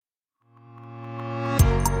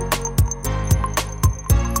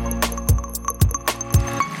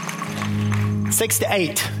6 to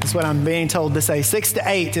 8 is what I'm being told to say. 6 to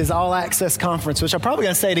 8 is All Access Conference, which I'm probably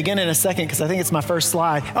going to say it again in a second because I think it's my first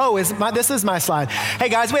slide. Oh, this is my slide. Hey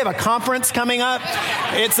guys, we have a conference coming up.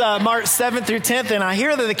 It's March 7th through 10th, and I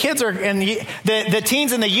hear that the kids are, and the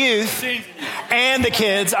teens and the youth and the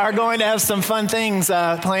kids are going to have some fun things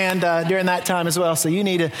planned during that time as well. So you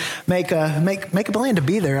need to make a plan to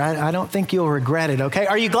be there. I don't think you'll regret it, okay?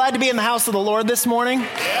 Are you glad to be in the house of the Lord this morning?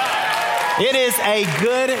 Yeah. It is a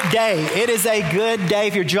good day. It is a good day.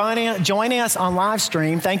 If you're joining us on live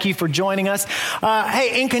stream, thank you for joining us.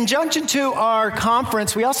 Hey, in conjunction to our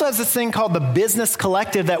conference, we also have this thing called the Business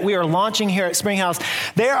Collective that we are launching here at Springhouse.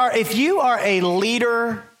 If you are a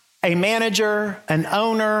leader, a manager, an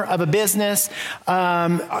owner of a business,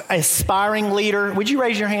 aspiring leader, would you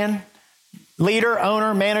raise your hand? Leader,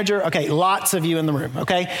 owner, manager. Okay, lots of you in the room,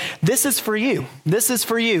 okay? This is for you. This is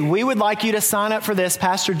for you. We would like you to sign up for this.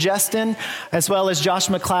 Pastor Justin, as well as Josh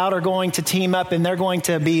McLeod, are going to team up, and they're going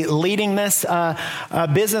to be leading this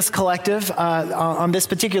business collective on this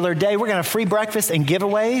particular day. We're going to have free breakfast and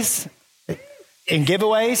giveaways. And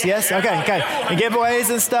giveaways, yes, okay, and giveaways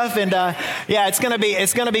and stuff, and yeah, it's gonna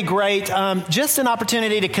be great. Just an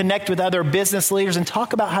opportunity to connect with other business leaders and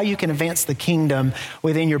talk about how you can advance the kingdom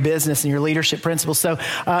within your business and your leadership principles. So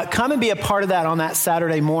come and be a part of that on that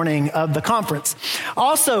Saturday morning of the conference.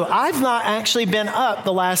 Also, I've not actually been up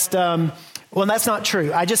the last. Well, that's not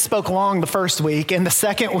true. I just spoke long the first week, and the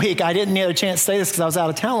second week, I didn't get a chance to say this because I was out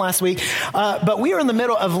of town last week, but we are in the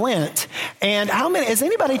middle of Lent, and has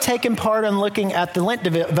anybody taken part in looking at the Lent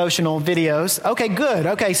devotional videos? Okay, good.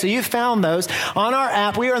 Okay, so you found those. On our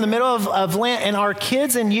app, we are in the middle of Lent, and our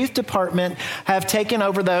kids and youth department have taken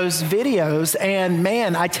over those videos, and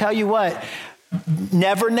man, I tell you what,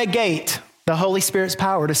 never negate the Holy Spirit's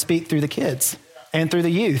power to speak through the kids and through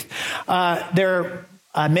the youth. They're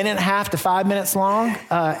a minute and a half to 5 minutes long.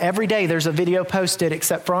 Every day there's a video posted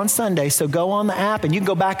except for on Sunday. So go on the app and you can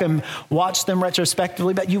go back and watch them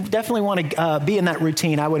retrospectively, but you definitely want to be in that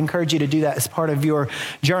routine. I would encourage you to do that as part of your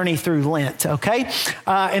journey through Lent, okay?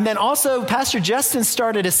 And then also Pastor Justin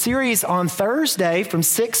started a series on Thursday from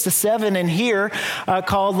 6 to 7 in here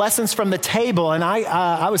called Lessons from the Table. And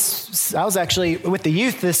I was actually with the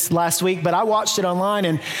youth this last week, but I watched it online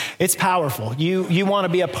and it's powerful. You want to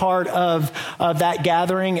be a part of that gathering,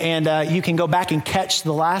 and you can go back and catch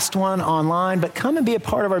the last one online, but come and be a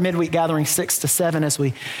part of our midweek gathering 6 to 7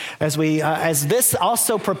 as this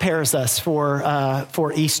also prepares us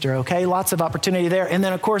for Easter, okay? Lots of opportunity there. And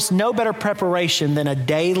then of course, no better preparation than a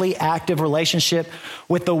daily active relationship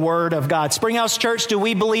with the Word of God. Springhouse Church, do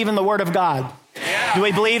we believe in the Word of God? Yeah. Do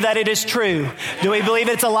we believe that it is true? Do we believe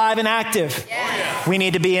it's alive and active? Yeah. We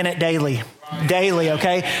need to be in it daily. Daily,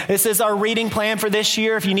 okay? This is our reading plan for this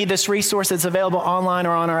year. If you need this resource, it's available online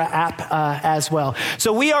or on our app as well.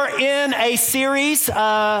 So we are in a series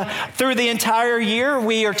through the entire year.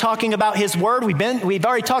 We are talking about His Word. We've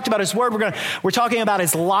already talked about His Word. We're talking about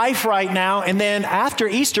His life right now, and then after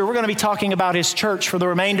Easter, we're going to be talking about His church for the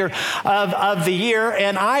remainder of the year.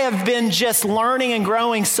 And I have been just learning and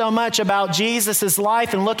growing so much about Jesus'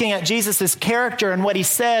 life and looking at Jesus' character and what He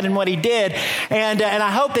said and what He did. And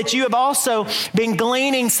I hope that you have also been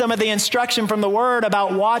gleaning some of the instruction from the Word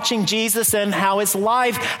about watching Jesus and how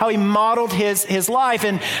He modeled his life.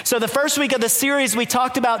 And so the first week of the series, we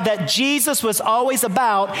talked about that Jesus was always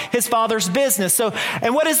about His Father's business.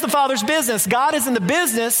 And what is the Father's business? God is in the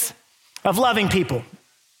business of loving people.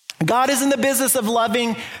 God is in the business of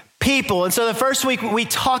loving people. And so the first week we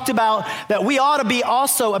talked about that we ought to be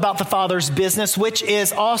also about the Father's business, which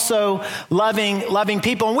is also loving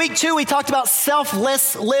people. In week 2, we talked about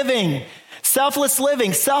selfless living. Selfless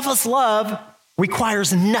living. Selfless love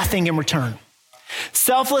requires nothing in return.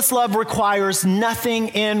 Selfless love requires nothing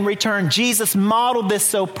in return. Jesus modeled this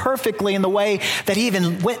so perfectly in the way that He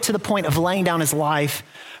even went to the point of laying down His life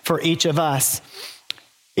for each of us,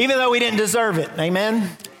 even though we didn't deserve it. Amen.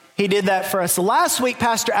 He did that for us. So last week,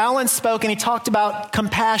 Pastor Allen spoke and he talked about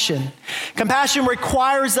compassion. Compassion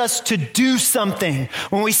requires us to do something.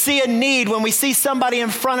 When we see a need, when we see somebody in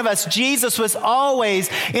front of us, Jesus was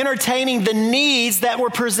always entertaining the needs that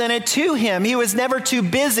were presented to Him. He was never too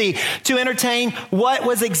busy to entertain what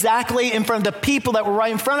was exactly in front of the people that were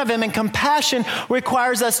right in front of Him. And compassion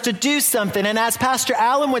requires us to do something. And as Pastor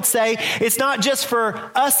Allen would say, it's not just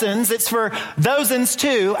for us-ins, it's for those-ins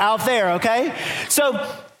too out there, okay? So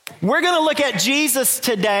we're going to look at Jesus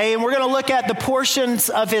today, and we're going to look at the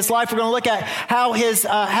portions of His life. We're going to look at how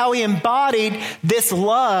He embodied this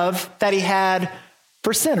love that He had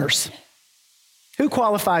for sinners. Who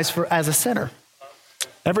qualifies as a sinner?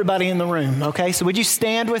 Everybody in the room, okay? So would you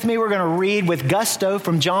stand with me? We're going to read with gusto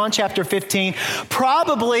from John chapter 15,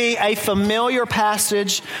 probably a familiar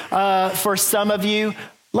passage for some of you.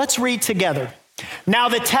 Let's read together. Now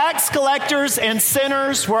the tax collectors and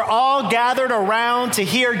sinners were all gathered around to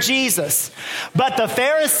hear Jesus. But the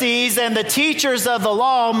Pharisees and the teachers of the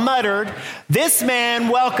law muttered, "This man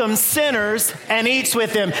welcomes sinners and eats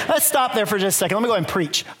with them." Let's stop there for just a second. Let me go ahead and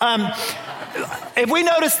preach. If we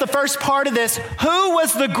notice the first part of this, who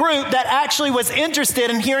was the group that actually was interested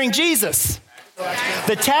in hearing Jesus?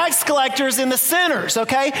 The tax collectors and the sinners,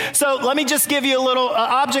 okay? So let me just give you a little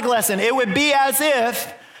object lesson. It would be as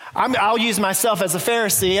if, I'll use myself as a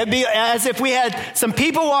Pharisee. It'd be as if we had some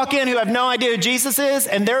people walk in who have no idea who Jesus is,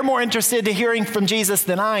 and they're more interested in hearing from Jesus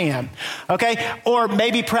than I am, okay? Or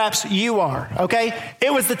maybe perhaps you are, okay?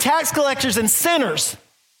 It was the tax collectors and sinners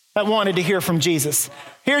that wanted to hear from Jesus.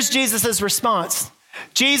 Here's Jesus' response.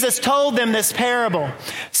 Jesus told them this parable.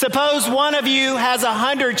 Suppose one of you has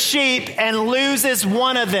 100 sheep and loses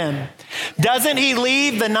one of them. Doesn't he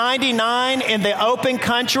leave the 99 in the open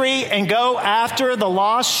country and go after the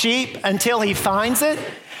lost sheep until he finds it?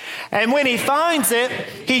 And when he finds it,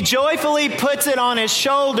 he joyfully puts it on his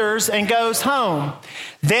shoulders and goes home.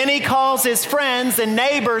 Then he calls his friends and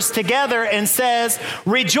neighbors together and says,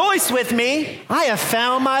 "Rejoice with me, I have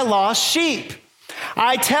found my lost sheep."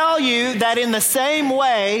 I tell you that in the same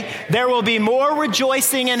way, there will be more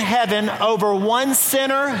rejoicing in heaven over one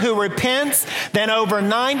sinner who repents than over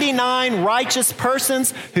 99 righteous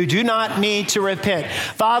persons who do not need to repent.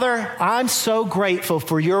 Father, I'm so grateful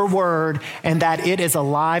for your word and that it is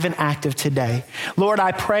alive and active today. Lord,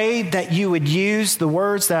 I pray that you would use the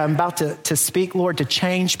words that I'm about to speak, Lord, to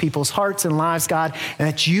change people's hearts and lives, God, and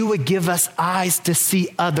that you would give us eyes to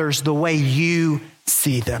see others the way you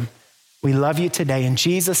see them. We love you today. In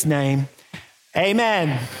Jesus' name,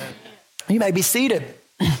 amen. You may be seated.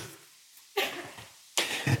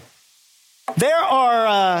 There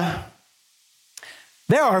are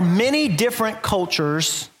many different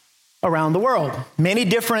cultures around the world, many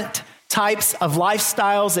different types of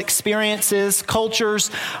lifestyles, experiences,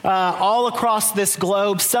 cultures all across this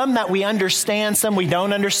globe, some that we understand, some we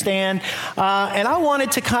don't understand. And I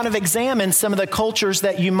wanted to kind of examine some of the cultures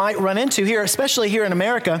that you might run into here, especially here in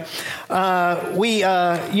America. We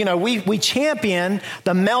champion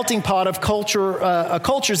the melting pot of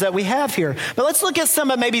cultures that we have here. But let's look at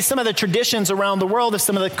some of the traditions around the world of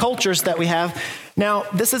some of the cultures that we have. Now,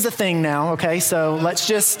 this is a thing now, okay? So let's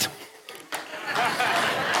just...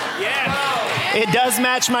 It does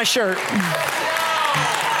match my shirt.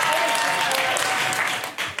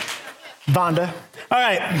 Vonda. All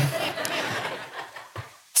right.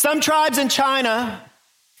 Some tribes in China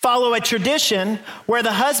follow a tradition where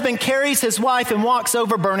the husband carries his wife and walks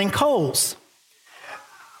over burning coals.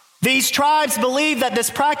 These tribes believe that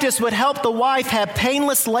this practice would help the wife have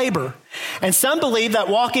painless labor. And some believe that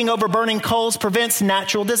walking over burning coals prevents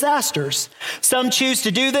natural disasters. Some choose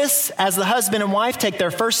to do this as the husband and wife take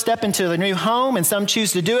their first step into the new home, and some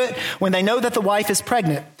choose to do it when they know that the wife is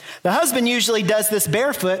pregnant. The husband usually does this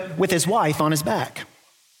barefoot with his wife on his back.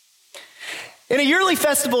 In a yearly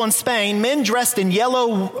festival in Spain, men dressed in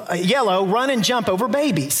yellow run and jump over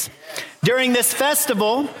babies. During this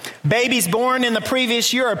festival, babies born in the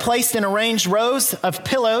previous year are placed in arranged rows of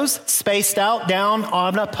pillows spaced out down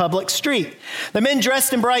on a public street. The men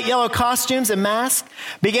dressed in bright yellow costumes and masks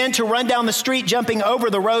began to run down the street, jumping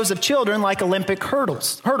over the rows of children like Olympic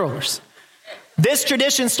hurdlers. This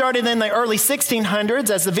tradition started in the early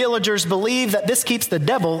 1600s as the villagers believed that this keeps the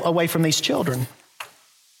devil away from these children.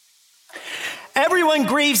 Everyone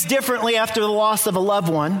grieves differently after the loss of a loved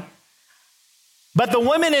one, but the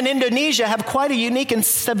women in Indonesia have quite a unique and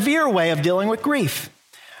severe way of dealing with grief.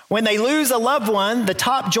 When they lose a loved one, the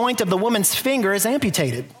top joint of the woman's finger is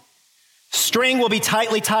amputated. String will be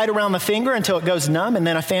tightly tied around the finger until it goes numb, and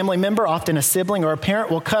then a family member, often a sibling or a parent,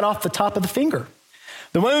 will cut off the top of the finger.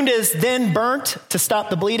 The wound is then burnt to stop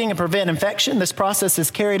the bleeding and prevent infection. This process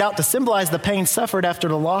is carried out to symbolize the pain suffered after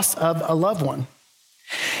the loss of a loved one.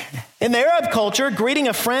 In the Arab culture, greeting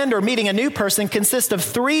a friend or meeting a new person consists of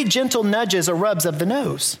 3 gentle nudges or rubs of the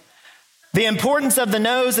nose. The importance of the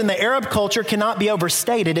nose in the Arab culture cannot be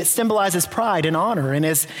overstated. It symbolizes pride and honor and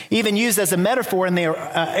is even used as a metaphor in the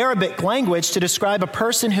Arabic language to describe a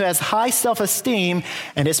person who has high self-esteem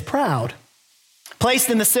and is proud. Placed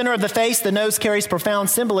in the center of the face, the nose carries profound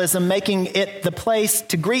symbolism, making it the place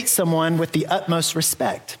to greet someone with the utmost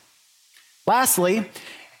respect. Lastly,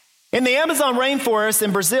 in the Amazon rainforest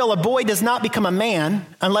in Brazil, a boy does not become a man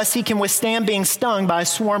unless he can withstand being stung by a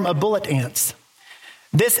swarm of bullet ants.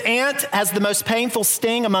 This ant has the most painful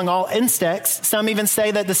sting among all insects. Some even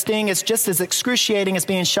say that the sting is just as excruciating as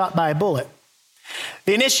being shot by a bullet.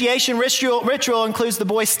 The initiation ritual includes the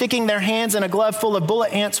boys sticking their hands in a glove full of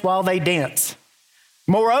bullet ants while they dance.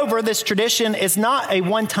 Moreover, this tradition is not a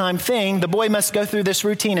one-time thing. The boy must go through this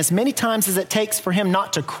routine as many times as it takes for him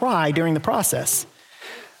not to cry during the process.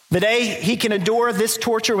 The day he can endure this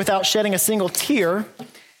torture without shedding a single tear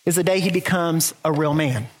is the day he becomes a real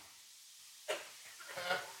man.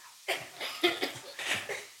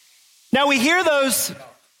 Now we hear those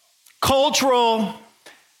cultural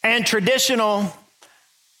and traditional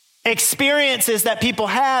experiences that people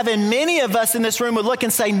have, and many of us in this room would look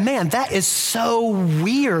and say, man, that is so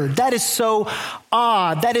weird. That is so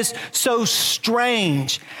odd. That is so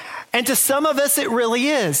strange. And to some of us, it really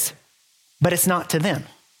is, but it's not to them.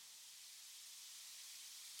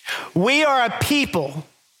 We are a people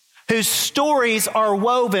whose stories are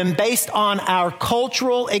woven based on our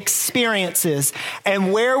cultural experiences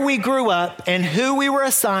and where we grew up and who we were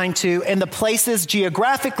assigned to and the places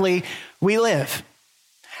geographically we live.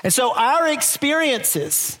 And so our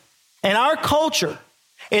experiences and our culture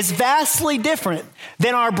is vastly different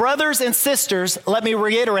than our brothers and sisters, let me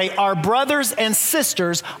reiterate, our brothers and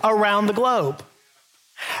sisters around the globe.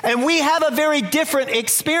 And we have a very different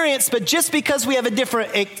experience, but just because we have a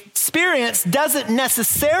different experience doesn't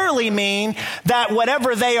necessarily mean that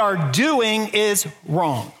whatever they are doing is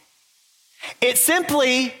wrong. It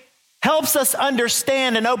simply helps us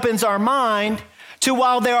understand and opens our mind to,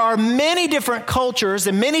 while there are many different cultures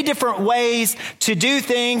and many different ways to do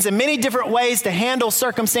things and many different ways to handle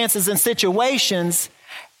circumstances and situations,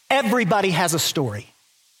 everybody has a story.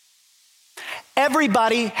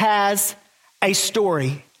 Everybody has a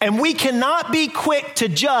story, and we cannot be quick to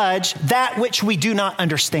judge that which we do not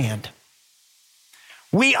understand.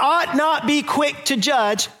 We ought not be quick to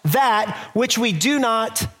judge that which we do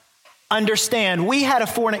not understand. We had a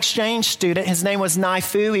foreign exchange student. His name was Nai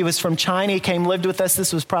Fu. He was from China. He lived with us.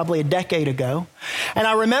 This was probably a decade ago. And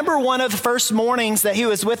I remember one of the first mornings that he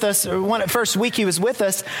was with us, or first week he was with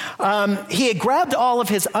us, he had grabbed all of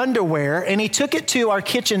his underwear and he took it to our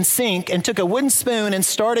kitchen sink and took a wooden spoon and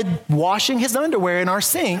started washing his underwear in our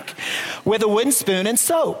sink with a wooden spoon and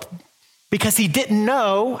soap because he didn't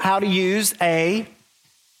know how to use a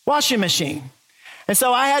washing machine. And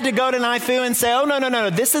so I had to go to Nai Fu and say, oh, no,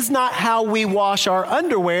 this is not how we wash our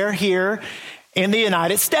underwear here in the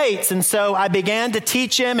United States. And so I began to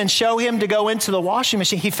teach him and show him to go into the washing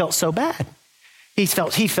machine. He felt so bad. He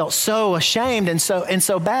felt so ashamed and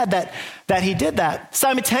so bad that he did that.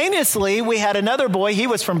 Simultaneously, we had another boy. He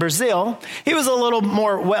was from Brazil. He was a little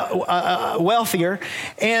more wealthier.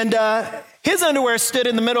 And his underwear stood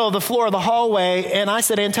in the middle of the floor of the hallway. And I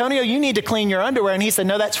said, Antonio, you need to clean your underwear. And he said,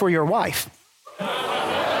 no, that's for your wife.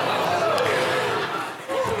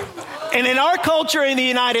 And in our culture in the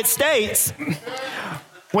United States,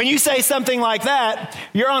 when you say something like that,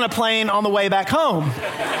 you're on a plane on the way back home.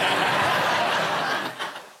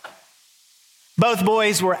 Both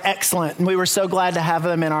boys were excellent, and we were so glad to have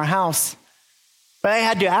them in our house. But they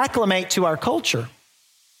had to acclimate to our culture.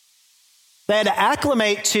 They had to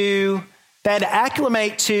acclimate to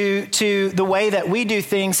the way that we do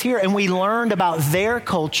things here, and we learned about their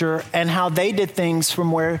culture and how they did things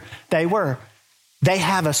from where they were. They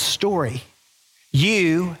have a story.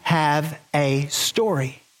 You have a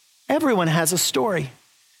story. Everyone has a story.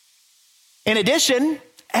 In addition,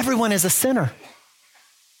 everyone is a sinner.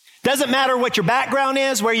 Doesn't matter what your background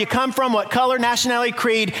is, where you come from, what color, nationality,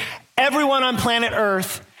 creed, everyone on planet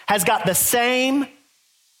Earth has got the same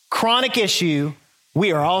chronic issue.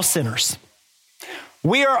 We are all sinners.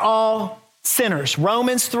 We are all sinners.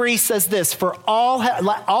 Romans 3 says this, for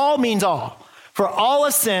all means all. For all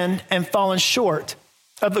have sinned and fallen short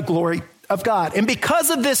of the glory of God. And because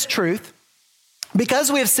of this truth, because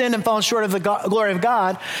we have sinned and fallen short of the glory of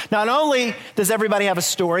God, not only does everybody have a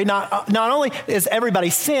story, not only is everybody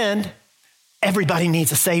sinned, everybody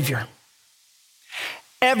needs a Savior.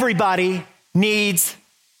 Everybody needs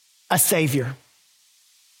a Savior.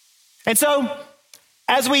 And so,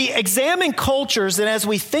 as we examine cultures and as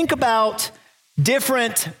we think about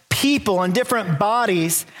different people and different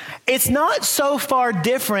bodies, it's not so far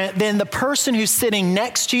different than the person who's sitting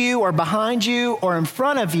next to you or behind you or in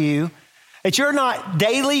front of you that you're not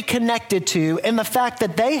daily connected to, in the fact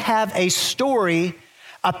that they have a story,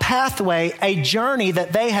 a pathway, a journey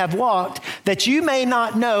that they have walked that you may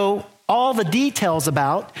not know all the details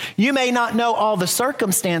about, you may not know all the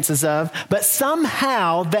circumstances of, but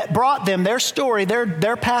somehow that brought them, their story,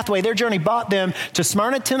 their pathway, their journey brought them to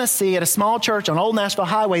Smyrna, Tennessee at a small church on Old Nashville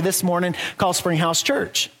Highway this morning called Springhouse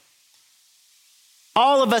Church.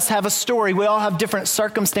 All of us have a story. We all have different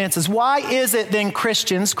circumstances. Why is it then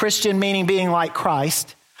Christians, Christian meaning being like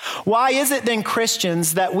Christ, why is it then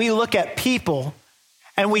Christians that we look at people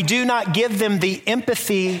and we do not give them the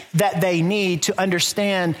empathy that they need to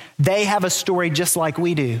understand they have a story just like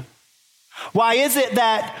we do? Why is it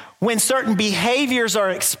that when certain behaviors are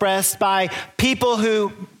expressed by people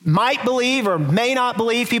who might believe or may not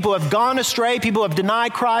believe, people who have gone astray, people who have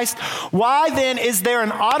denied Christ, why then is there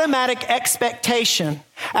an automatic expectation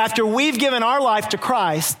after we've given our life to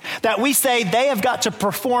Christ that we say they have got to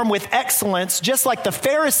perform with excellence, just like the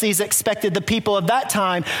Pharisees expected the people of that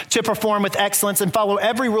time to perform with excellence and follow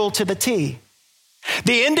every rule to the T?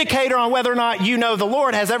 The indicator on whether or not you know the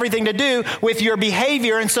Lord has everything to do with your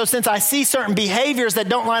behavior. And so since I see certain behaviors that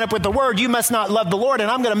don't line up with the word, you must not love the Lord.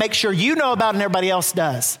 And I'm going to make sure you know about it and everybody else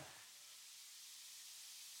does.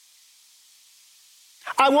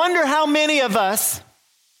 I wonder how many of us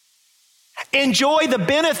enjoy the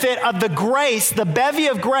benefit of the grace, the bevy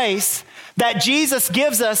of grace that Jesus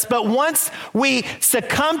gives us. But once we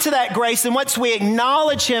succumb to that grace and once we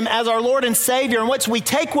acknowledge him as our Lord and Savior and once we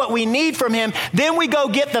take what we need from him, then we go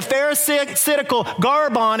get the Pharisaical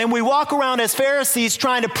garb on and we walk around as Pharisees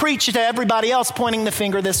trying to preach to everybody else, pointing the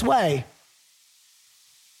finger this way.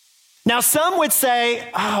 Now, some would say,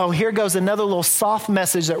 oh, here goes another little soft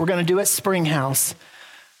message that we're going to do at Springhouse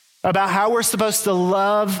about how we're supposed to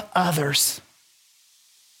love others.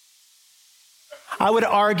 I would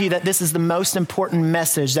argue that this is the most important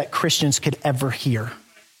message that Christians could ever hear.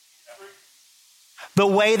 The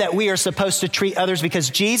way that we are supposed to treat others,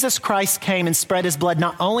 because Jesus Christ came and spread his blood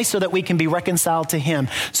not only so that we can be reconciled to him,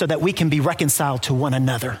 so that we can be reconciled to one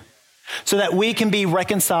another. So that we can be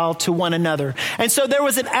reconciled to one another. And so there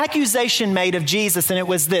was an accusation made of Jesus, and it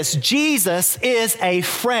was this: Jesus is a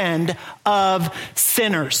friend of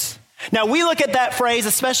sinners. Now, we look at that phrase,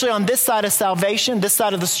 especially on this side of salvation, this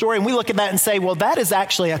side of the story, and we look at that and say, well, that is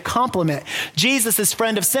actually a compliment. Jesus is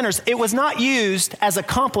friend of sinners. It was not used as a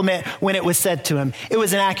compliment when it was said to him. It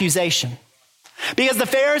was an accusation. Because the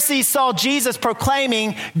Pharisees saw Jesus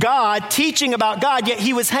proclaiming God, teaching about God, yet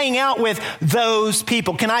he was hanging out with those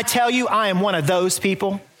people. Can I tell you, I am one of those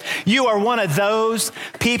people. You are one of those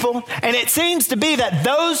people. And it seems to be that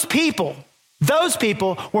those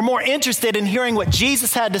people were more interested in hearing what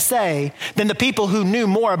Jesus had to say than the people who knew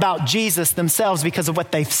more about Jesus themselves because of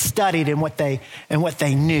what they've studied and what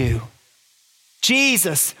they knew.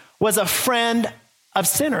 Jesus was a friend of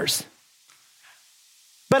sinners.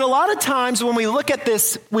 But a lot of times when we look at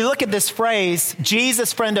this phrase,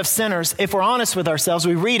 Jesus, friend of sinners, if we're honest with ourselves,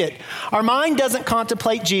 we read it, our mind doesn't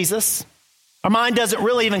contemplate Jesus. Our mind doesn't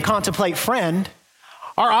really even contemplate friend.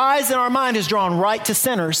 Our eyes and our mind is drawn right to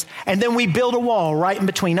sinners, and then we build a wall right in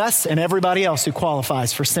between us and everybody else who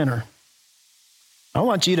qualifies for sinner. I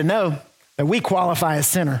want you to know that we qualify as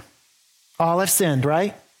sinner. All have sinned,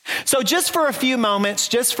 right? So just for a few moments,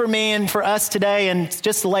 just for me and for us today, and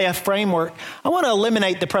just to lay a framework, I want to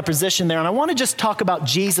eliminate the preposition there, and I want to just talk about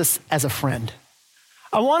Jesus as a friend.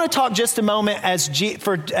 I want to talk just a moment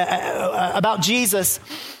about Jesus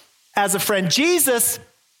as a friend. Jesus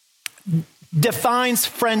defines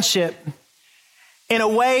friendship in a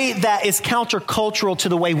way that is countercultural to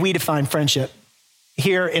the way we define friendship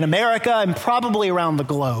here in America and probably around the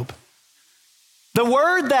globe. The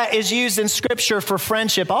word that is used in Scripture for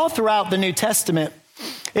friendship all throughout the New Testament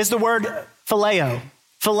is the word phileo.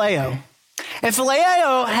 Phileo. And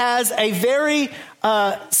phileo has a very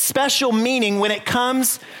special meaning when it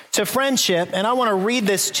comes to friendship. And I want to read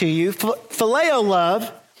this to you. Phileo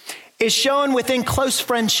love is shown within close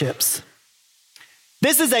friendships.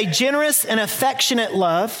 This is a generous and affectionate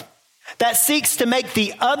love that seeks to make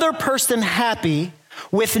the other person happy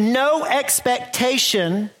with no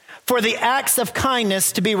expectation for the acts of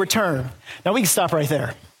kindness to be returned. Now we can stop right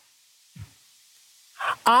there.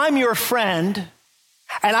 I'm your friend,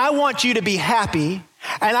 and I want you to be happy,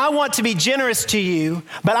 and I want to be generous to you,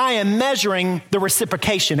 but I am measuring the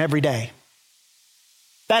reciprocation every day.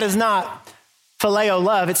 That is not phileo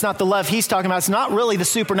love. It's not the love he's talking about. It's not really the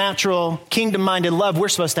supernatural, kingdom-minded love we're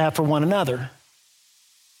supposed to have for one another.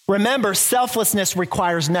 Remember, selflessness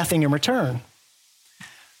requires nothing in return.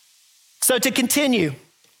 So to continue,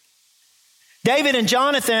 David and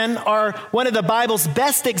Jonathan are one of the Bible's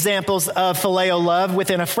best examples of phileo love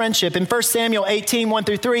within a friendship. In 1 Samuel 18,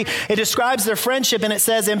 1-3, it describes their friendship, and it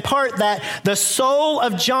says in part that the soul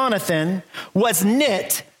of Jonathan was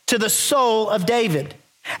knit to the soul of David.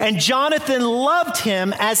 And Jonathan loved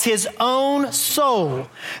him as his own soul.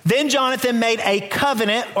 Then Jonathan made a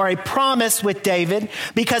covenant or a promise with David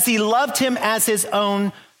because he loved him as his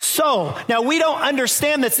own soul. Now we don't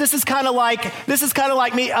understand this. This is kind of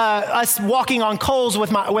like me, us walking on coals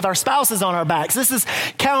with our spouses on our backs. This is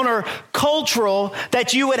countercultural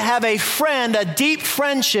that you would have a friend, a deep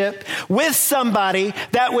friendship with somebody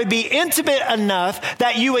that would be intimate enough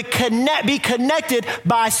that you would be connected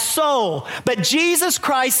by soul. But Jesus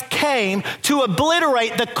Christ came to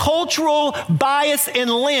obliterate the cultural bias and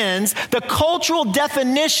lens, the cultural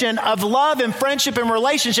definition of love and friendship and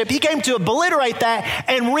relationship. He came to obliterate that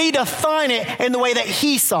and redefine it in the way that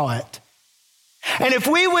he saw it. And if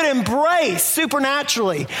we would embrace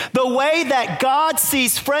supernaturally the way that God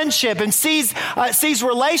sees friendship and sees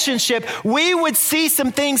relationship, we would see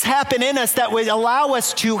some things happen in us that would allow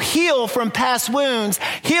us to heal from past wounds,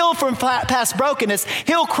 heal from past brokenness,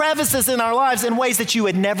 heal crevices in our lives in ways that you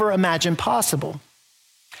would never imagine possible.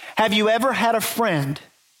 Have you ever had a friend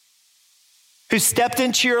who stepped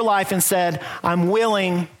into your life and said, I'm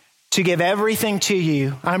willing to give everything to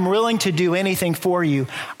you. I'm willing to do anything for you.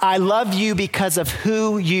 I love you because of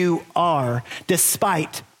who you are,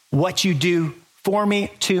 despite what you do for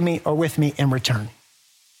me, to me, or with me in return.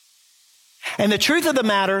 And the truth of the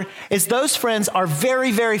matter is those friends are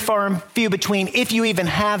very, very far and few between, if you even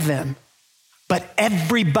have them. But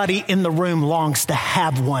everybody in the room longs to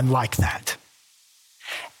have one like that.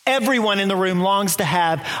 Everyone in the room longs to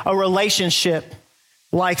have a relationship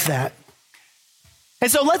like that. And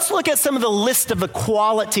so let's look at some of the list of the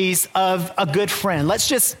qualities of a good friend. Let's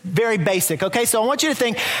just very basic. Okay, so I want you to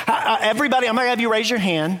think, everybody, I'm going to have you raise your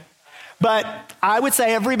hand, but I would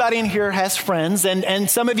say everybody in here has friends. And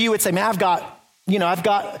some of you would say, man,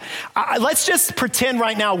 let's just pretend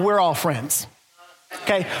right now we're all friends.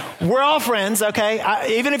 Okay, we're all friends, okay?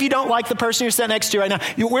 Even if you don't like the person you're sitting next to right now,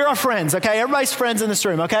 we're all friends, okay? Everybody's friends in this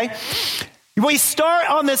room, okay? We start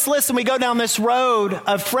on this list and we go down this road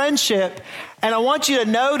of friendship, and I want you to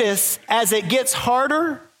notice as it gets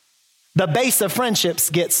harder, the base of friendships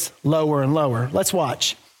gets lower and lower. Let's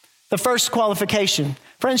watch. The first qualification,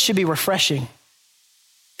 friends should be refreshing.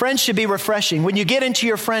 Friends should be refreshing. When you get into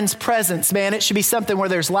your friend's presence, man, it should be something where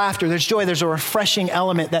there's laughter, there's joy, there's a refreshing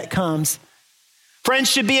element that comes.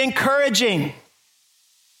 Friends should be encouraging.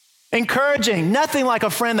 Encouraging. Nothing like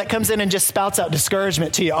a friend that comes in and just spouts out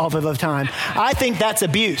discouragement to you all of the time. I think that's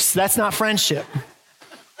abuse. That's not friendship.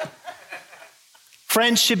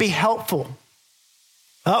 Friends should be helpful.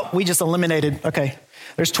 Oh, we just eliminated. Okay,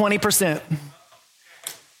 there's 20%.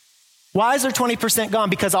 Why is there 20%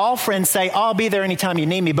 gone? Because all friends say, I'll be there anytime you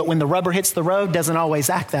need me. But when the rubber hits the road, doesn't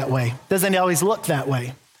always act that way. Doesn't always look that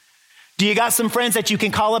way. Do you got some friends that you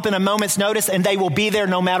can call up in a moment's notice and they will be there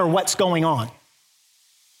no matter what's going on?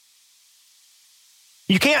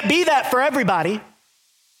 You can't be that for everybody,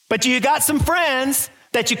 but you got some friends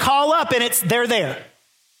that you call up and they're there.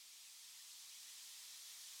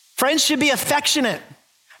 Friends should be affectionate.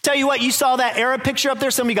 Tell you what, you saw that Arab picture up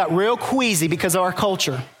there. Some of you got real queasy because of our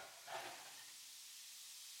culture.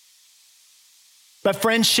 But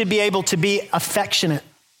friends should be able to be affectionate.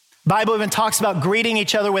 Bible even talks about greeting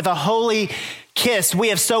each other with a holy kiss. We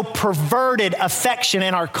have so perverted affection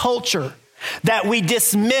in our culture that we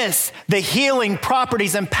dismiss the healing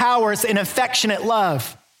properties and powers in affectionate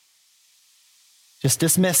love. Just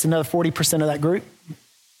dismiss another 40% of that group.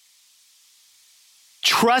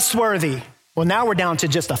 Trustworthy. Well, now we're down to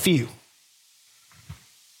just a few.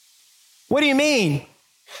 What do you mean?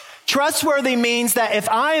 Trustworthy means that if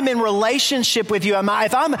I am in relationship with you,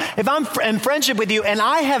 if I'm in friendship with you and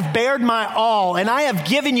I have bared my all and I have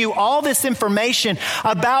given you all this information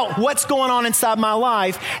about what's going on inside my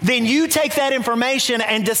life, then you take that information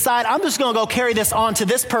and decide, I'm just going to go carry this on to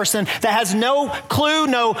this person that has no clue,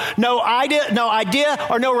 no idea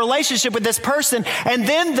or no relationship with this person. And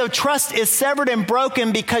then the trust is severed and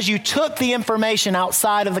broken because you took the information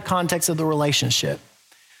outside of the context of the relationship.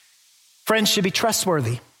 Friends should be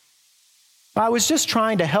trustworthy. I was just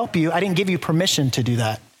trying to help you. I didn't give you permission to do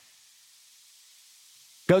that.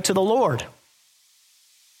 Go to the Lord.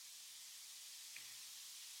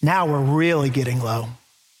 Now we're really getting low.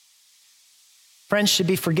 Friends should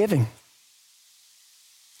be forgiving.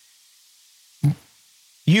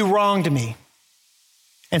 You wronged me,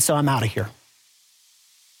 and so I'm out of here.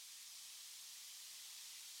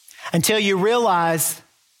 Until you realize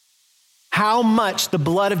how much the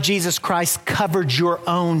blood of Jesus Christ covered your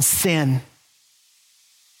own sin.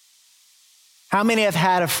 How many have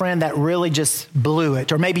had a friend that really just blew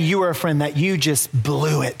it? Or maybe you were a friend that you just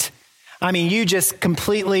blew it. I mean, you just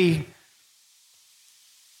completely,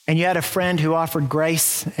 and you had a friend who offered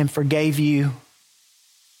grace and forgave you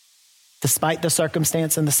despite the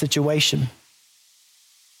circumstance and the situation.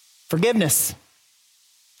 Forgiveness.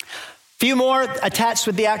 Few more attached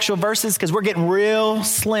with the actual verses because we're getting real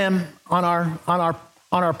slim on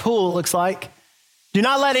our pool, it looks like. Do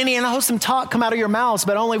not let any unwholesome talk come out of your mouths,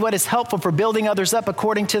 but only what is helpful for building others up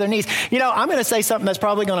according to their needs. You know, I'm going to say something that's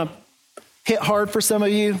probably going to hit hard for some of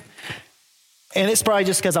you. And it's probably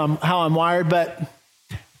just because how I'm wired, but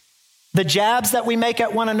the jabs that we make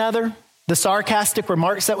at one another, the sarcastic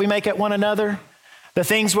remarks that we make at one another, the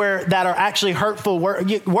things that are actually hurtful,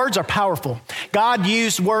 words are powerful. God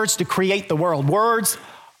used words to create the world. Words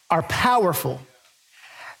are powerful.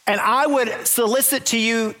 And I would solicit to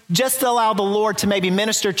you just to allow the Lord to maybe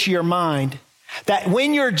minister to your mind that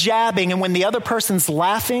when you're jabbing and when the other person's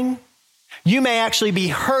laughing, you may actually be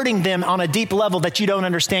hurting them on a deep level that you don't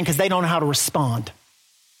understand because they don't know how to respond.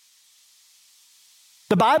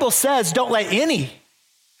 The Bible says don't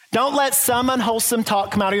let some unwholesome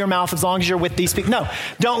talk come out of your mouth as long as you're with these people. No,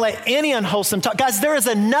 don't let any unwholesome talk. Guys, there is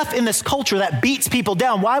enough in this culture that beats people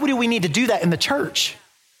down. Why do we need to do that in the church?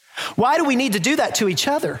 Why do we need to do that to each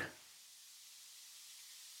other?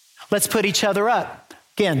 Let's put each other up.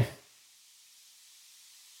 Again,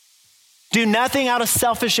 do nothing out of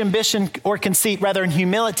selfish ambition or conceit. Rather, in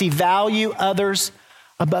humility, value others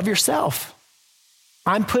above yourself.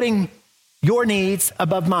 I'm putting your needs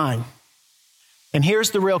above mine. And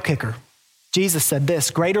here's the real kicker. Jesus said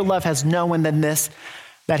this, greater love has no one than this,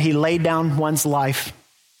 that he laid down one's life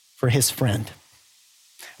for his friend.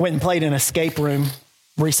 Went and played an escape room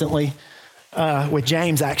recently with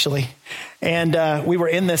James, actually. And we were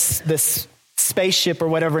in this spaceship or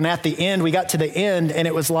whatever. And at the end, we got to the end and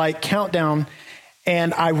it was like countdown.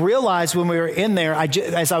 And I realized when we were in there,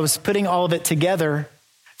 as I was putting all of it together,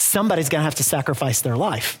 somebody's going to have to sacrifice their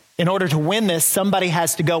life. In order to win this, somebody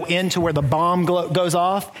has to go into where the bomb goes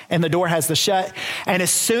off and the door has to shut. And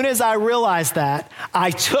as soon as I realized that,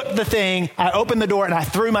 I took the thing, I opened the door and I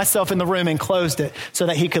threw myself in the room and closed it so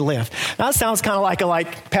that he could live. Now, that sounds kind of like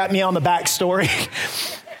a pat me on the back story.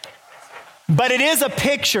 But it is a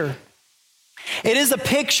picture. It is a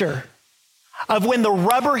picture of when the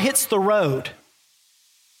rubber hits the road.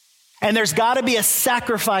 And there's got to be a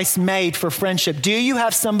sacrifice made for friendship. Do you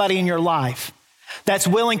have somebody in your life that's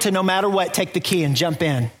willing to, no matter what, take the key and jump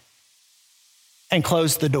in and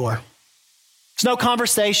close the door? There's no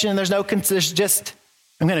conversation. There's just,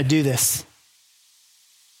 I'm going to do this.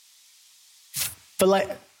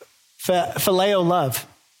 Phileo love.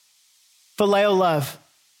 Phileo love.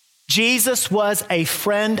 Jesus was a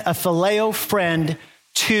friend, a phileo friend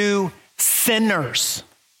to sinners,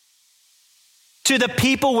 to the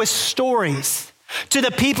people with stories, to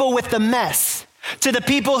the people with the mess, to the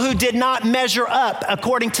people who did not measure up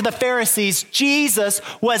according to the Pharisees. Jesus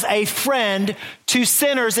was a friend to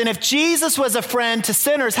sinners. And if Jesus was a friend to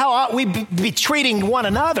sinners, how ought we be treating one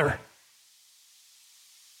another?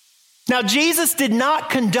 Now, Jesus did not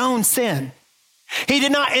condone sin. He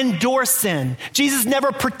did not endorse sin. Jesus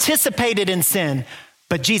never participated in sin,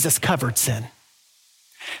 but Jesus covered sin.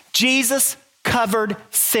 Jesus covered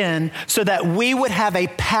sin so that we would have a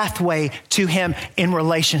pathway to him in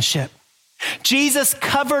relationship. Jesus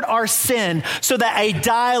covered our sin so that a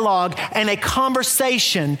dialogue and a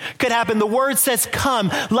conversation could happen. The word says,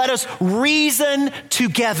 come, let us reason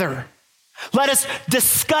together. Let us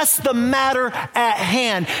discuss the matter at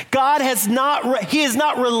hand. He has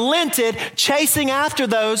not relented chasing after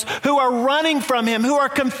those who are running from him, who are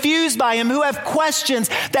confused by him, who have questions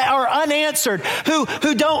that are unanswered,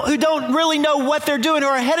 who don't really know what they're doing, who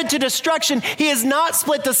are headed to destruction. He has not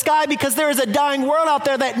split the sky because there is a dying world out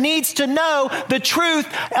there that needs to know the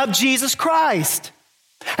truth of Jesus Christ.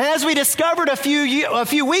 And as we discovered a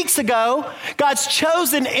few weeks ago, God's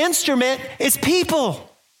chosen instrument is people.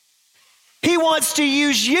 He wants to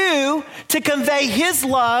use you to convey his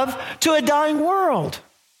love to a dying world.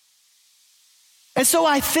 And so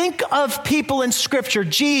I think of people in Scripture,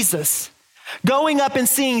 Jesus going up and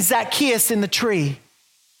seeing Zacchaeus in the tree.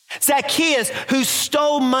 Zacchaeus who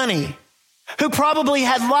stole money, who probably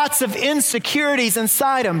had lots of insecurities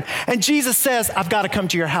inside him. And Jesus says, I've got to come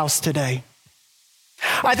to your house today.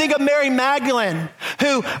 I think of Mary Magdalene,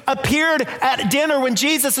 who appeared at dinner when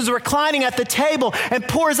Jesus is reclining at the table and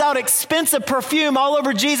pours out expensive perfume all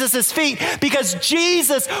over Jesus' feet because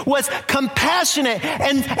Jesus was compassionate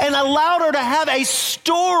and allowed her to have a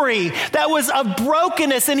story that was of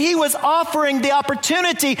brokenness, and he was offering the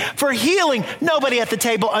opportunity for healing. Nobody at the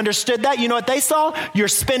table understood that. You know what they saw? You're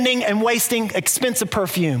spending and wasting expensive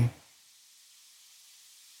perfume.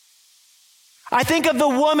 I think of the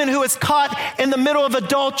woman who was caught in the middle of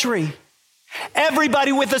adultery.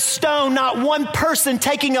 Everybody with a stone, not one person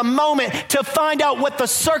taking a moment to find out what the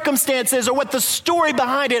circumstance is or what the story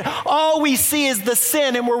behind it. All we see is the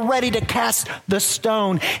sin and we're ready to cast the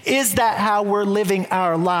stone. Is that how we're living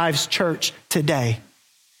our lives, church, today?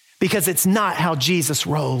 Because it's not how Jesus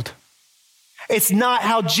rolled. It's not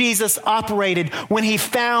how Jesus operated when he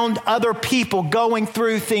found other people going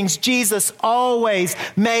through things. Jesus always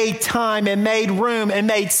made time and made room and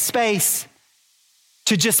made space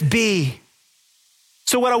to just be.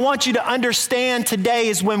 So what I want you to understand today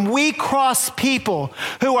is when we cross people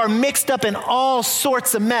who are mixed up in all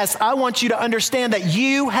sorts of mess, I want you to understand that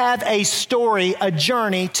you have a story, a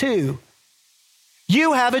journey too.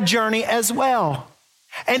 You have a journey as well.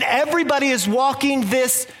 And everybody is walking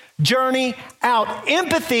this journey out.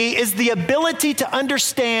 Empathy is the ability to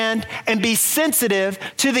understand and be sensitive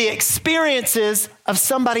to the experiences of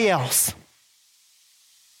somebody else.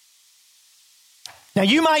 Now,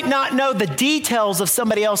 you might not know the details of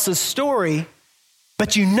somebody else's story,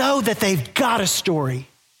 but you know that they've got a story.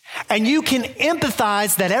 And you can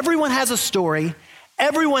empathize that everyone has a story,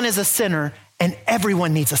 everyone is a sinner, and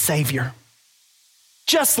everyone needs a savior.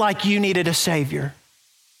 Just like you needed a savior.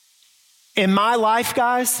 In my life,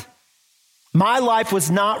 guys, my life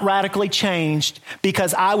was not radically changed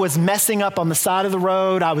because I was messing up on the side of the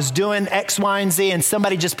road. I was doing X, Y, and Z, and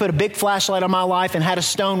somebody just put a big flashlight on my life and had a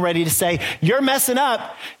stone ready to say, you're messing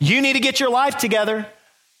up. You need to get your life together.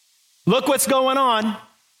 Look what's going on.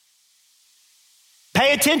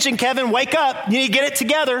 Pay attention, Kevin. Wake up. You need to get it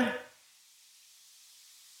together.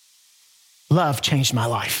 Love changed my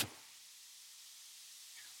life.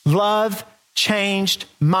 Love changed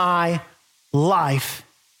my life.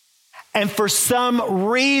 And for some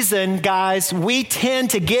reason, guys, we tend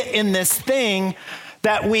to get in this thing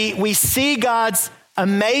that we see God's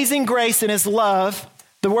amazing grace and his love.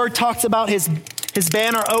 The word talks about his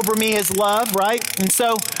banner over me, his love, right? And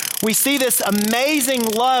so we see this amazing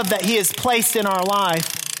love that he has placed in our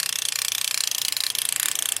life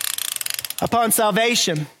upon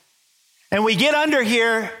salvation. And we get under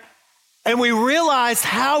here and we realize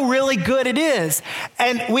how really good it is.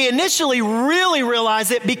 And we initially really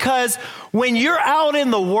realize it because when you're out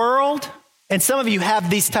in the world, and some of you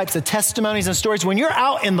have these types of testimonies and stories, when you're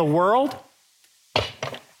out in the world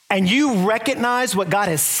and you recognize what God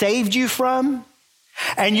has saved you from,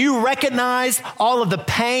 and you recognize all of the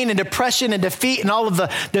pain and depression and defeat and all of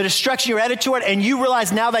the destruction you're headed toward, and you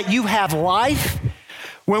realize now that you have life,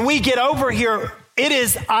 when we get over here, it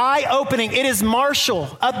is eye-opening. It is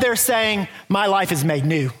Marshall up there saying, my life is made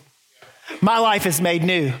new. My life is made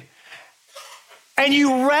new. And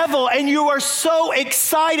you revel and you are so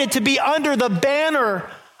excited to be under the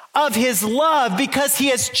banner of his love because he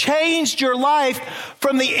has changed your life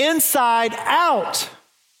from the inside out.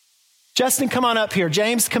 Justin, come on up here.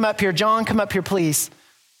 James, come up here. John, come up here, please.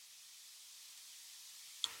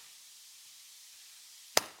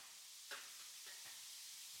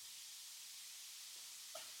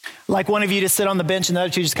 Like one of you to sit on the bench and the other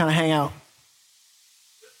two just kind of hang out.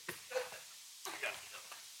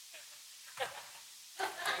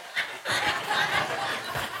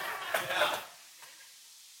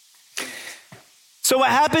 So what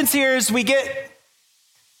happens here is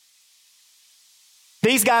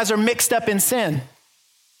these guys are mixed up in sin.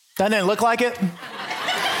 Doesn't it look like it?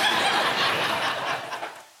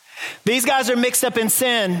 These guys are mixed up in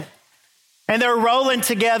sin. And they're rolling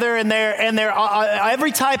together, and they're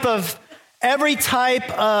every type of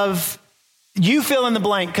you fill in the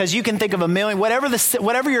blank because you can think of a million,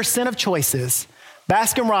 whatever your sin of choice is.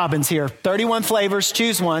 Baskin Robbins here, 31 flavors,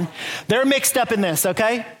 choose one. They're mixed up in this,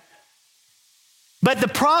 okay? But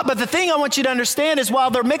the thing I want you to understand is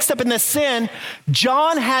while they're mixed up in this sin,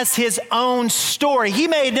 John has his own story. He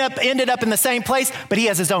may have ended up in the same place, but he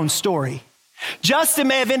has his own story. Justin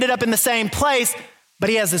may have ended up in the same place, but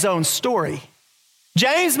he has his own story.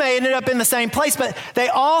 James may have ended up in the same place, but they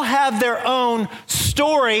all have their own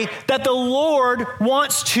story that the Lord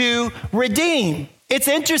wants to redeem. It's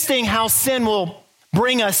interesting how sin will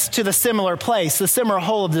bring us to the similar place, the similar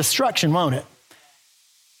hole of destruction, won't it?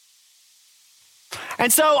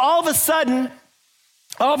 And so all of a sudden,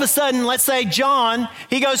 let's say John,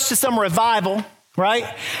 he goes to some revival,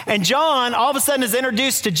 right? And John all of a sudden is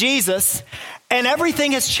introduced to Jesus and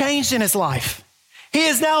everything has changed in his life. He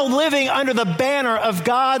is now living under the banner of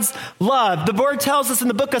God's love. The word tells us in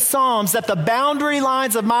the book of Psalms that the boundary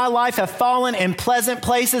lines of my life have fallen in pleasant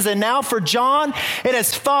places. And now for John, it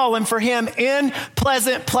has fallen for him in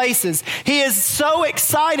pleasant places. He is so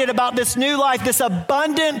excited about this new life, this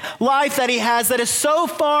abundant life that he has that is so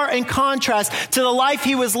far in contrast to the life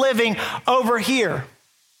he was living over here.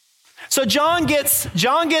 So John gets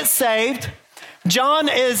saved. John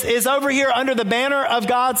is over here under the banner of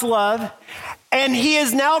God's love, and he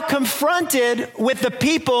is now confronted with the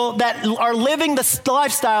people that are living the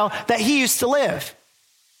lifestyle that he used to live.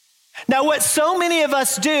 Now, what so many of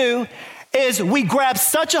us do is we grab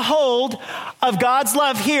such a hold of God's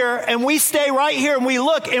love here, and we stay right here, and we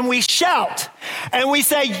look, and we shout, and we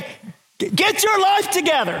say, get your life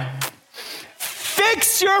together.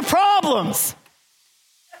 Fix your problems.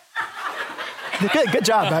 Good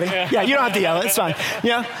job, buddy. Yeah, you don't have to yell. It's fine.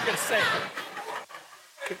 Yeah.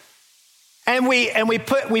 And we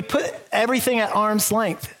put everything at arm's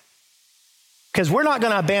length, because we're not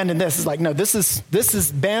going to abandon this. It's like, no, this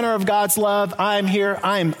is banner of God's love. I'm here.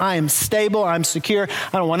 I am stable. I'm secure.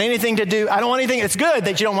 I don't want anything to do. I don't want anything. It's good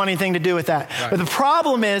that you don't want anything to do with that. Right. But the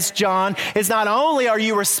problem is, John, is not only are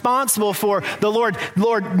you responsible for the Lord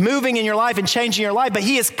moving in your life and changing your life, but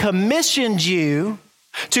he has commissioned you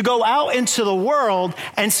to go out into the world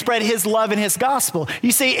and spread his love and his gospel.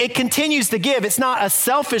 You see, it continues to give. It's not a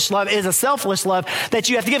selfish love. It is a selfless love that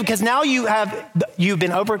you have to give, because now you've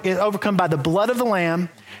been overcome by the blood of the Lamb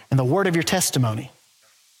and the word of your testimony.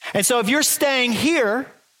 And so if you're staying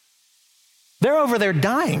here, they're over there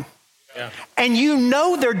dying. Yeah. And you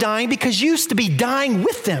know they're dying because you used to be dying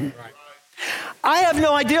with them. Right. I have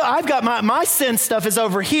no idea. I've got my sin stuff is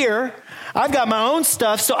over here. I've got my own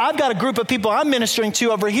stuff. So I've got a group of people I'm ministering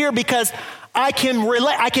to over here, because I can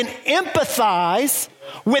relate. I can empathize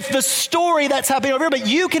with the story that's happening over here, but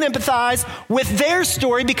you can empathize with their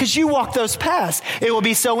story because you walk those paths. It will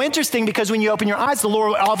be so interesting, because when you open your eyes, the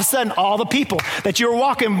Lord, all of a sudden, all the people that you're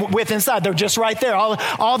walking with inside, they're just right there.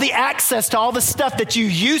 All the access to all the stuff that you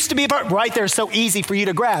used to be a part, right there, so easy for you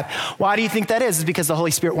to grab. Why do you think that is? It's because the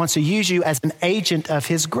Holy Spirit wants to use you as an agent of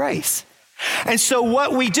his grace. And so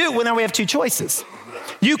what we do, well, now we have two choices.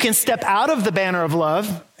 You can step out of the banner of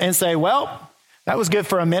love and say, well, that was good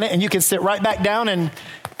for a minute. And you can sit right back down and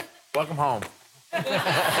welcome home.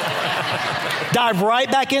 Dive right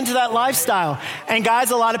back into that lifestyle. And guys,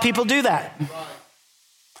 a lot of people do that.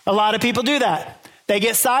 A lot of people do that. They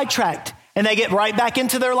get sidetracked and they get right back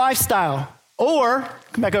into their lifestyle. Or,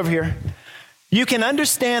 come back over here. You can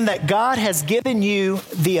understand that God has given you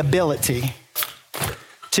the ability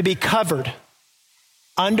to be covered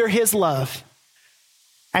under his love.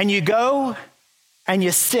 And you go and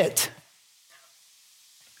you sit.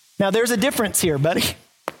 Now, there's a difference here, buddy.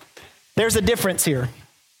 There's a difference here.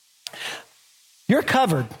 You're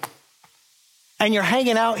covered and you're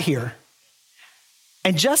hanging out here.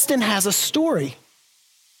 And Justin has a story.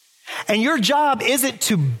 And your job isn't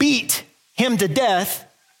to beat him to death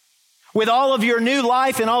with all of your new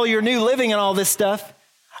life and all of your new living and all this stuff.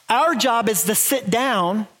 Our job is to sit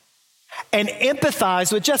down and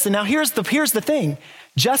empathize with Justin. Now, here's the thing.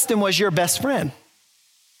 Justin was your best friend.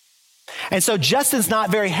 And so Justin's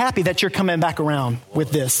not very happy that you're coming back around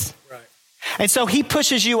with this. Right. And so he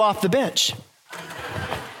pushes you off the bench.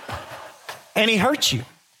 And he hurts you.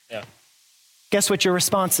 Yeah. Guess what your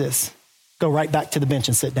response is? Go right back to the bench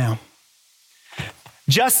and sit down.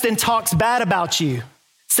 Justin talks bad about you.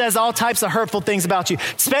 Says all types of hurtful things about you.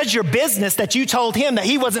 Spreads your business that you told him that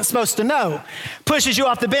he wasn't supposed to know. Pushes you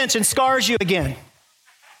off the bench and scars you again.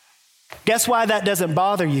 Guess why that doesn't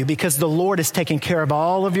bother you? Because the Lord is taking care of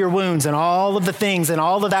all of your wounds and all of the things, and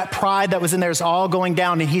all of that pride that was in there is all going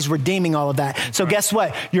down, and he's redeeming all of that. So guess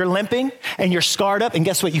what? You're limping and you're scarred up, and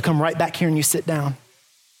guess what? You come right back here and you sit down.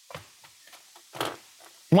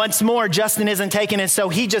 Once more, Justin isn't taking it, so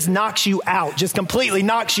he just knocks you out, just completely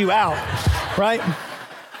knocks you out, right?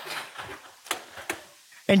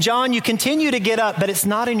 And John, you continue to get up, but it's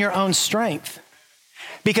not in your own strength.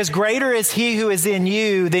 Because greater is he who is in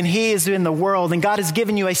you than he is in the world. And God has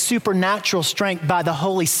given you a supernatural strength by the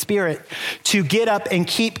Holy Spirit to get up and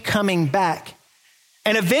keep coming back.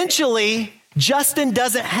 And eventually, Justin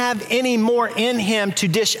doesn't have any more in him to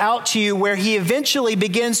dish out to you, where he eventually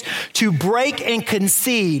begins to break and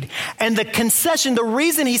concede. And the concession, the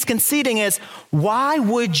reason he's conceding is, why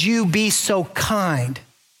would you be so kind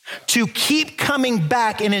to keep coming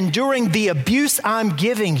back and enduring the abuse I'm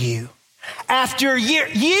giving you after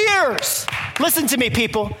years? Listen to me,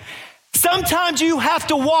 people. Sometimes you have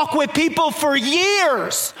to walk with people for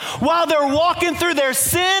years while they're walking through their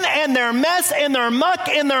sin and their mess and their muck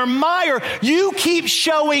and their mire. You keep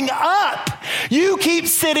showing up. You keep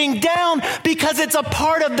sitting down because it's a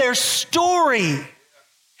part of their story.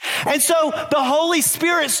 And so the Holy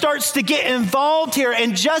Spirit starts to get involved here,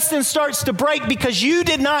 and Justin starts to break because you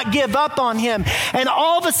did not give up on him. And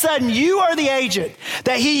all of a sudden, you are the agent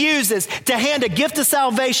that he uses to hand a gift of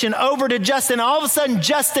salvation over to Justin. All of a sudden,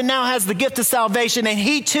 Justin now has the gift of salvation, and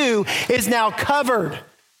he too is now covered.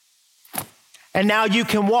 And now you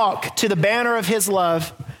can walk to the banner of his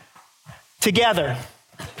love together.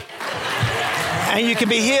 And you can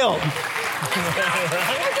be healed.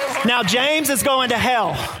 Now, James is going to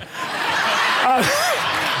hell.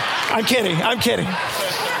 I'm kidding.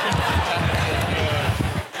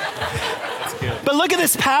 But look at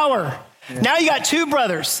this power. Now you got two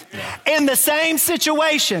brothers in the same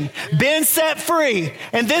situation, been set free.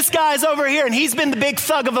 And this guy's over here, and he's been the big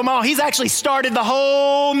thug of them all. He's actually started the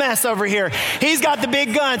whole mess over here. He's got the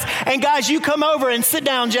big guns. And guys, you come over and sit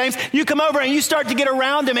down, James. You come over and you start to get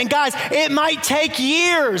around him. And guys, it might take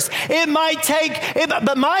years.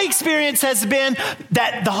 But my experience has been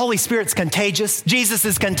that the Holy Spirit's contagious. Jesus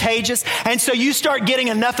is contagious. And so you start getting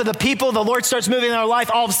enough of the people, the Lord starts moving in their life,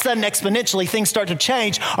 all of a sudden exponentially things start to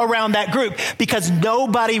change around that group, because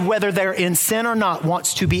nobody, whether they're in sin or not,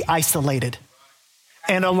 wants to be isolated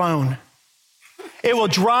and alone. It will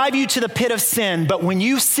drive you to the pit of sin, but when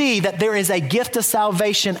you see that there is a gift of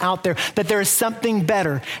salvation out there, that there is something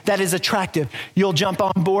better that is attractive, you'll jump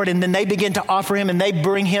on board, and then they begin to offer him, and they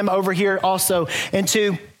bring him over here also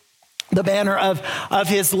into the banner of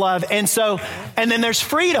his love. And then there's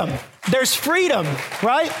freedom. There's freedom,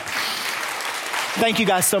 right? Thank you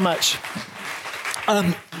guys so much.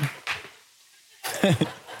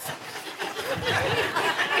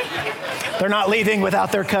 They're not leaving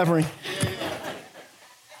without their covering.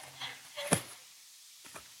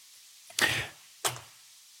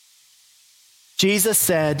 Jesus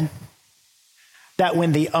said that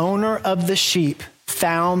when the owner of the sheep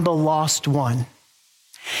found the lost one,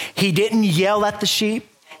 he didn't yell at the sheep.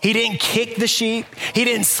 He didn't kick the sheep. He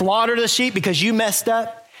didn't slaughter the sheep because you messed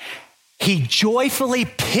up. He joyfully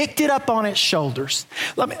picked it up on its shoulders.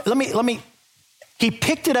 He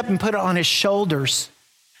picked it up and put it on his shoulders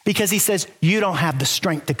because he says, you don't have the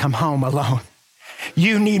strength to come home alone.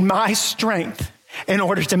 You need my strength in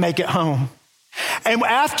order to make it home. And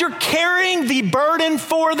after carrying the burden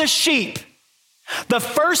for the sheep, the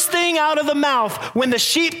first thing out of the mouth when the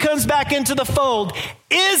sheep comes back into the fold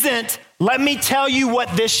isn't, let me tell you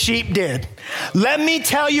what this sheep did. Let me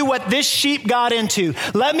tell you what this sheep got into.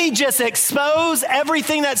 Let me just expose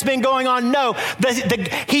everything that's been going on. No,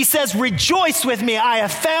 he says, rejoice with me. I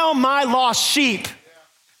have found my lost sheep.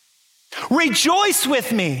 Rejoice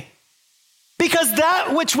with me, because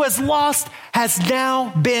that which was lost has now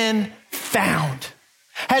been found.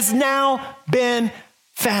 Has now been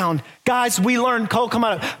found. Guys, we learn, Cole, come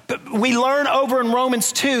on up. We learn over in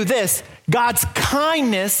Romans 2 this: God's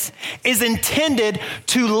kindness is intended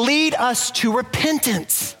to lead us to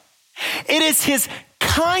repentance. It is his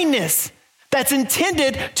kindness that's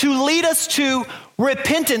intended to lead us to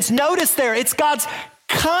repentance. Notice there, it's God's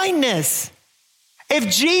kindness. If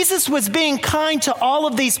Jesus was being kind to all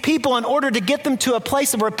of these people in order to get them to a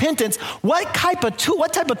place of repentance, what type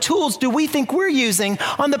of tools do we think we're using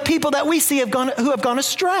on the people that we see who have gone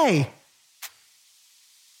astray?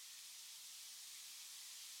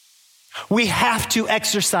 We have to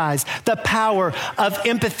exercise the power of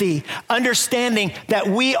empathy, understanding that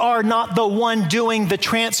we are not the one doing the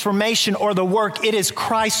transformation or the work. It is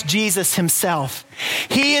Christ Jesus himself.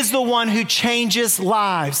 He is the one who changes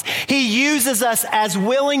lives. He uses us as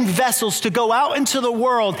willing vessels to go out into the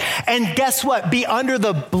world and guess what? Be under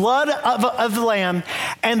the blood of the Lamb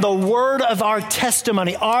and the word of our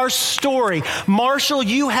testimony, our story. Marshall,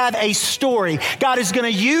 you have a story. God is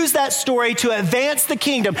going to use that story to advance the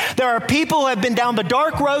kingdom. There are people who have been down the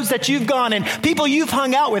dark roads that you've gone in, people you've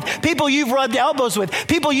hung out with, people you've rubbed elbows with,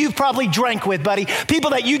 people you've probably drank with, buddy,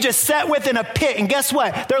 people that you just sat with in a pit. And guess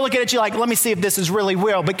what? They're looking at you like, let me see if this is really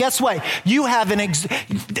real. But guess what? You have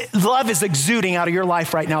love is exuding out of your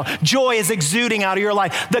life right now. Joy is exuding out of your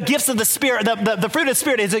life. The gifts of the Spirit, the fruit of the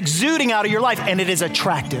Spirit is exuding out of your life, and it is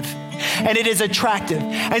attractive. And it is attractive.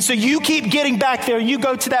 And so you keep getting back there and you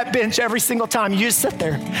go to that bench every single time. You just sit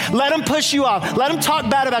there. Let them push you off. Let them talk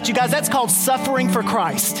bad about you. Guys, that's called suffering for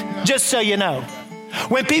Christ. Just so you know.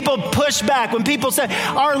 When people push back, when people say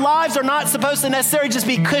our lives are not supposed to necessarily just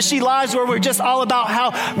be cushy lives where we're just all about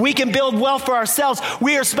how we can build wealth for ourselves.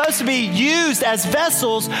 We are supposed to be used as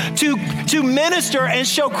vessels to minister and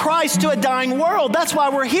show Christ to a dying world. That's why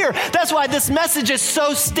we're here. That's why this message is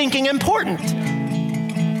so stinking important.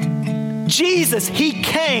 Jesus, he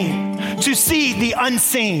came to see the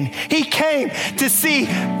unseen. He came to see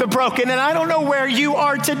the broken. And I don't know where you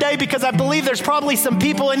are today, because I believe there's probably some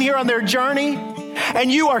people in here on their journey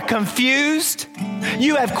and you are confused.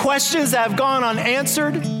 You have questions that have gone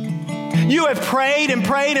unanswered. You have prayed and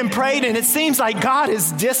prayed and prayed, and it seems like God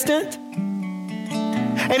is distant.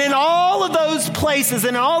 And in all of those places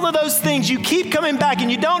and in all of those things, you keep coming back and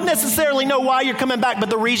you don't necessarily know why you're coming back, but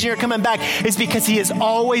the reason you're coming back is because he has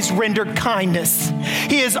always rendered kindness.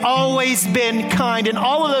 He has always been kind in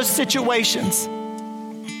all of those situations.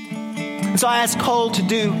 And so I asked Cole to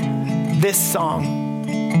do this song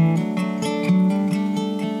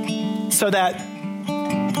so that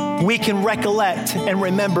we can recollect and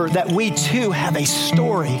remember that we too have a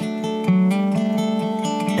story.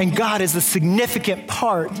 And God is a significant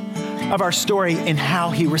part of our story in how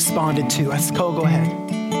he responded to us. Cole, go ahead.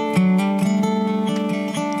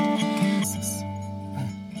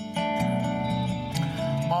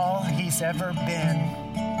 All he's ever been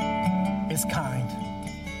is kind.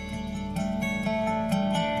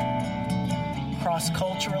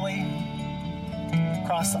 Cross-culturally,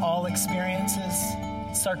 across all experiences,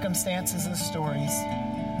 circumstances, and stories,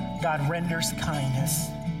 God renders kindness.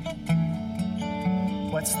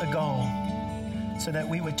 What's the goal? So that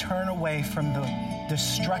we would turn away from the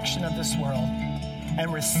destruction of this world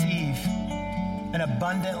and receive an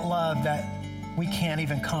abundant love that we can't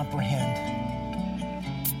even comprehend.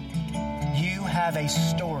 You have a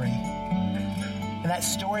story, and that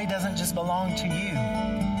story doesn't just belong to you.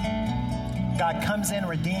 God comes in,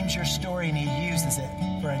 redeems your story, and he uses it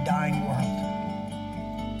for a dying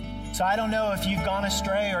world. So I don't know if you've gone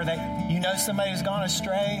astray or that you know somebody who's gone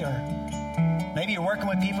astray, or maybe you're working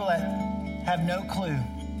with people that have no clue.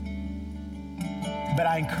 But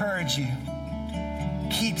I encourage you,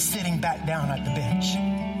 keep sitting back down at the bench.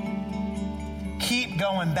 Keep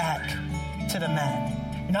going back to the mat.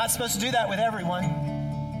 You're not supposed to do that with everyone.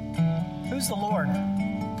 Who's the Lord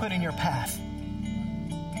put in your path?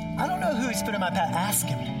 I don't know who he's put in my path. Ask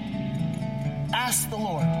him. Ask the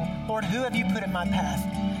Lord, Lord, who have you put in my path?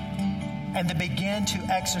 And to begin to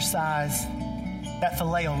exercise that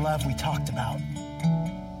phileo love we talked about.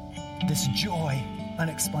 This joy,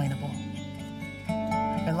 unexplainable.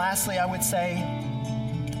 And lastly, I would say,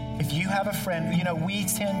 if you have a friend, we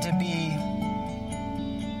tend to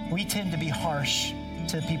be harsh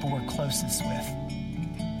to the people we're closest with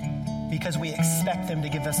because we expect them to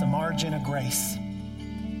give us a margin of grace.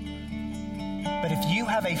 But if you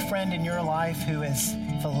have a friend in your life who is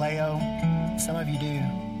phileo, some of you do,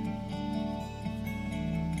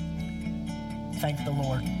 thank the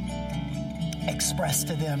Lord. Express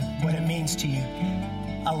to them what it means to you.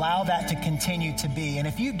 Allow that to continue to be. And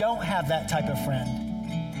if you don't have that type of friend,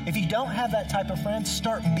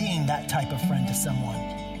 start being that type of friend to someone.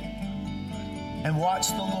 And watch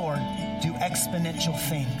the Lord do exponential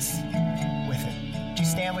things with it. Would you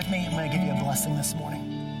stand with me? I'm going to give you a blessing this morning.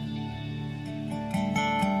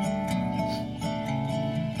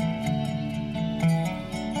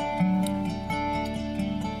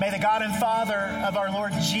 May the God and Father of our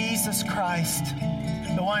Lord Jesus Christ,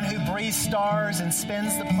 the one who breathes stars and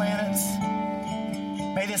spins the planets,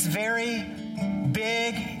 may this very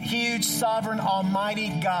big, huge, sovereign, almighty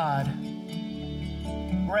God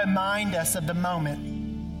remind us of the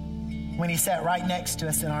moment when he sat right next to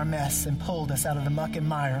us in our mess and pulled us out of the muck and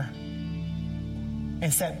mire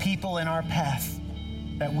and set people in our path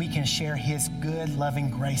that we can share his good, loving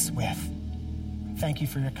grace with. Thank you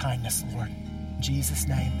for your kindness, Lord. In Jesus'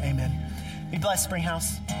 name, amen. Be blessed,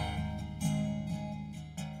 Springhouse.